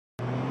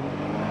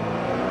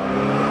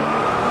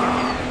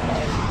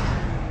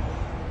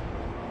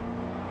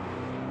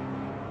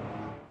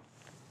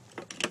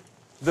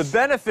The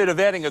benefit of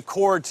adding a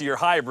cord to your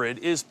hybrid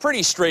is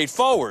pretty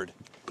straightforward.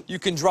 You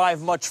can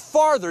drive much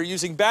farther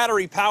using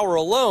battery power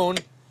alone,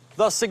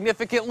 thus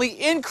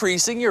significantly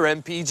increasing your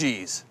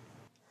MPGs.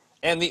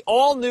 And the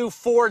all-new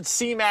Ford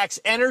C-Max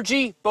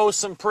Energi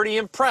boasts some pretty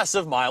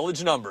impressive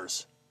mileage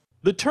numbers.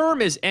 The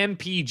term is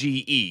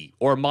MPGE,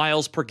 or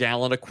miles per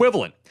gallon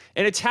equivalent,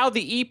 and it's how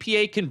the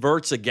EPA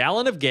converts a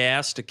gallon of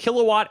gas to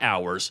kilowatt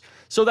hours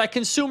so that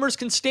consumers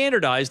can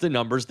standardize the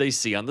numbers they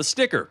see on the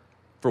sticker.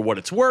 For what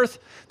it's worth,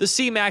 the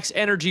C-Max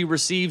Energi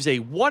receives a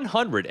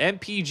 100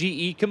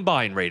 MPGE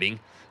combined rating,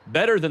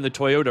 better than the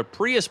Toyota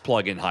Prius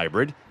plug-in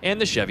hybrid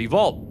and the Chevy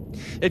Volt.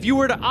 If you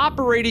were to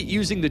operate it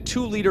using the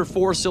 2-liter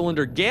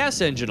 4-cylinder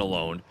gas engine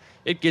alone,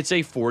 it gets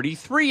a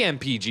 43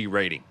 MPG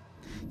rating.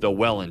 Though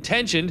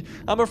well-intentioned,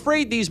 I'm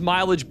afraid these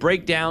mileage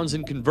breakdowns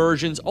and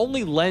conversions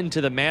only lend to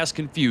the mass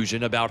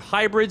confusion about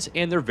hybrids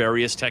and their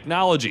various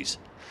technologies.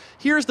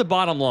 Here's the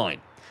bottom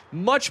line.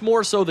 Much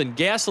more so than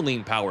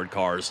gasoline-powered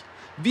cars,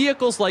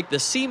 vehicles like the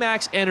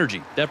C-Max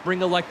Energi that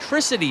bring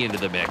electricity into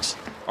the mix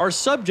are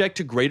subject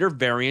to greater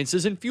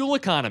variances in fuel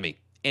economy,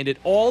 and it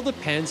all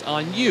depends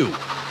on you,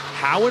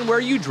 how and where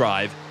you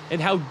drive,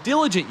 and how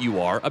diligent you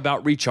are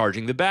about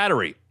recharging the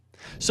battery.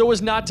 So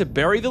as not to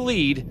bury the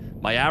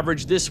lead, my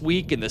average this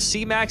week in the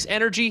C-Max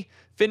Energi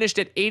finished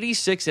at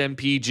 86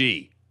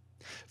 mpg.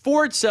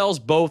 Ford sells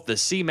both the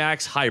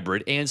C-Max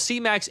Hybrid and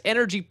C-Max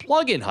Energi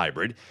plug-in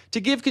hybrid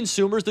to give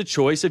consumers the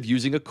choice of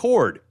using a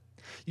cord.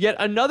 Yet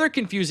another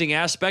confusing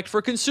aspect for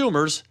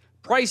consumers,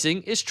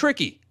 pricing is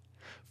tricky.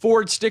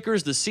 Ford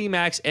stickers the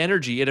C-Max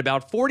Energi at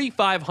about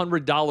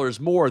 $4,500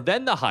 more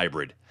than the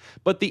hybrid,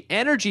 but the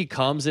Energi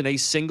comes in a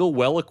single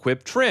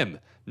well-equipped trim,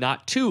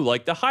 not two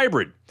like the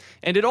hybrid,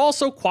 and it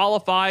also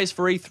qualifies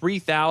for a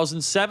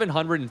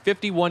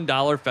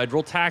 $3,751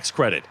 federal tax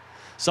credit,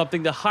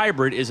 something the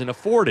hybrid isn't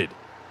afforded.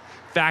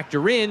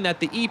 Factor in that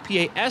the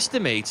EPA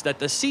estimates that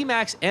the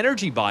C-Max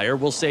Energi buyer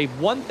will save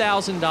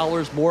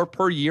 $1,000 more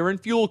per year in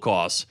fuel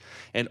costs,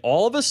 and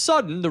all of a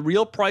sudden the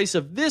real price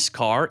of this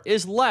car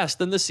is less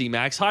than the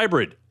C-Max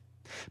Hybrid.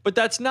 But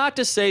that's not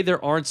to say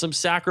there aren't some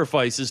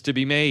sacrifices to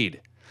be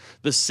made.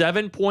 The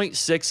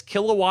 7.6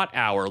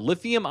 kilowatt-hour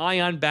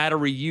lithium-ion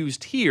battery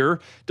used here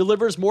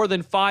delivers more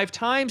than 5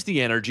 times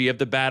the energy of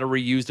the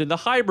battery used in the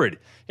hybrid,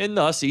 and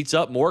thus eats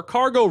up more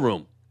cargo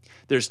room.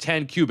 There's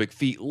 10 cubic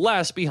feet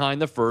less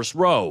behind the first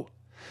row.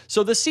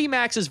 So the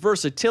C-Max's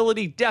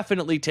versatility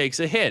definitely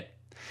takes a hit.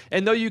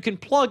 And though you can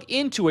plug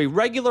into a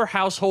regular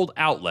household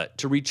outlet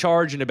to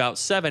recharge in about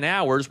 7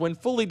 hours when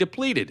fully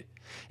depleted,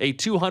 a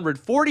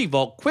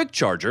 240-volt quick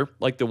charger,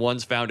 like the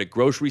ones found at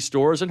grocery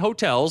stores and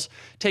hotels,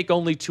 take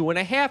only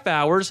 2.5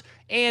 hours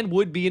and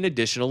would be an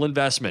additional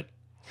investment.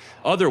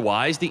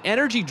 Otherwise, the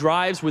Energi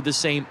drives with the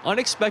same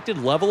unexpected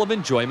level of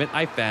enjoyment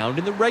I found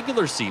in the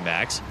regular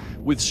C-Max,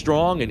 with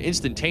strong and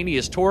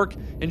instantaneous torque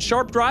and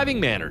sharp driving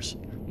manners,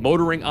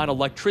 motoring on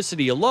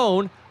electricity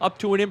alone up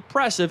to an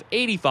impressive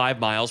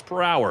 85 miles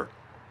per hour.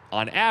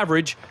 On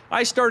average,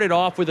 I started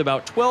off with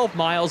about 12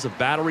 miles of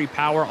battery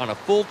power on a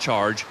full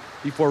charge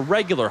before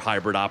regular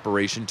hybrid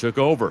operation took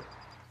over.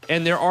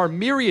 And there are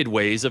myriad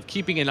ways of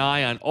keeping an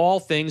eye on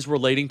all things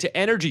relating to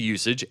energy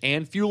usage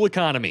and fuel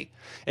economy,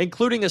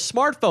 including a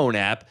smartphone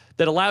app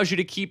that allows you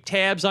to keep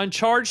tabs on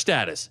charge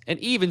status and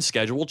even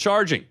schedule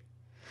charging.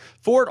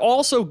 Ford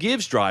also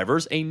gives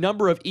drivers a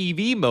number of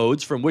EV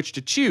modes from which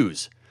to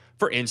choose,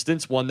 for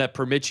instance, one that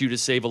permits you to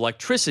save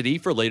electricity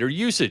for later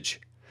usage.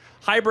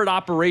 Hybrid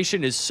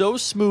operation is so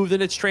smooth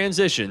in its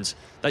transitions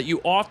that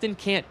you often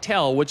can't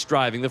tell what's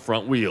driving the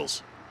front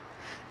wheels.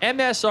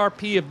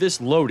 MSRP of this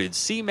loaded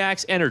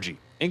C-Max Energi,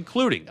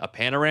 including a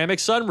panoramic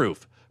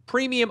sunroof,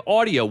 premium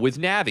audio with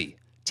Navi,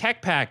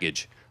 tech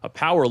package, a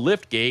power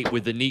lift gate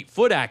with the neat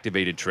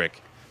foot-activated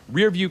trick,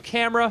 rear-view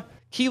camera,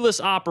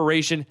 keyless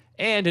operation,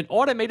 and an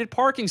automated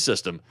parking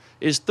system,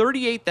 is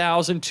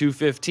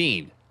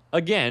 $38,215,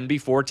 again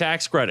before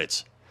tax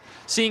credits.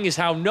 Seeing as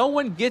how no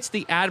one gets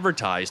the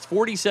advertised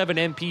 47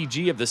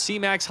 mpg of the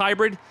C-Max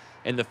Hybrid,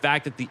 and the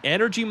fact that the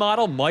Energi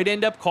model might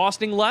end up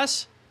costing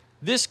less,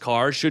 this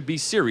car should be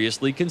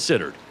seriously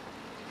considered.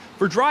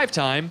 For Drive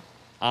Time,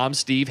 I'm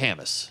Steve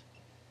Hammes.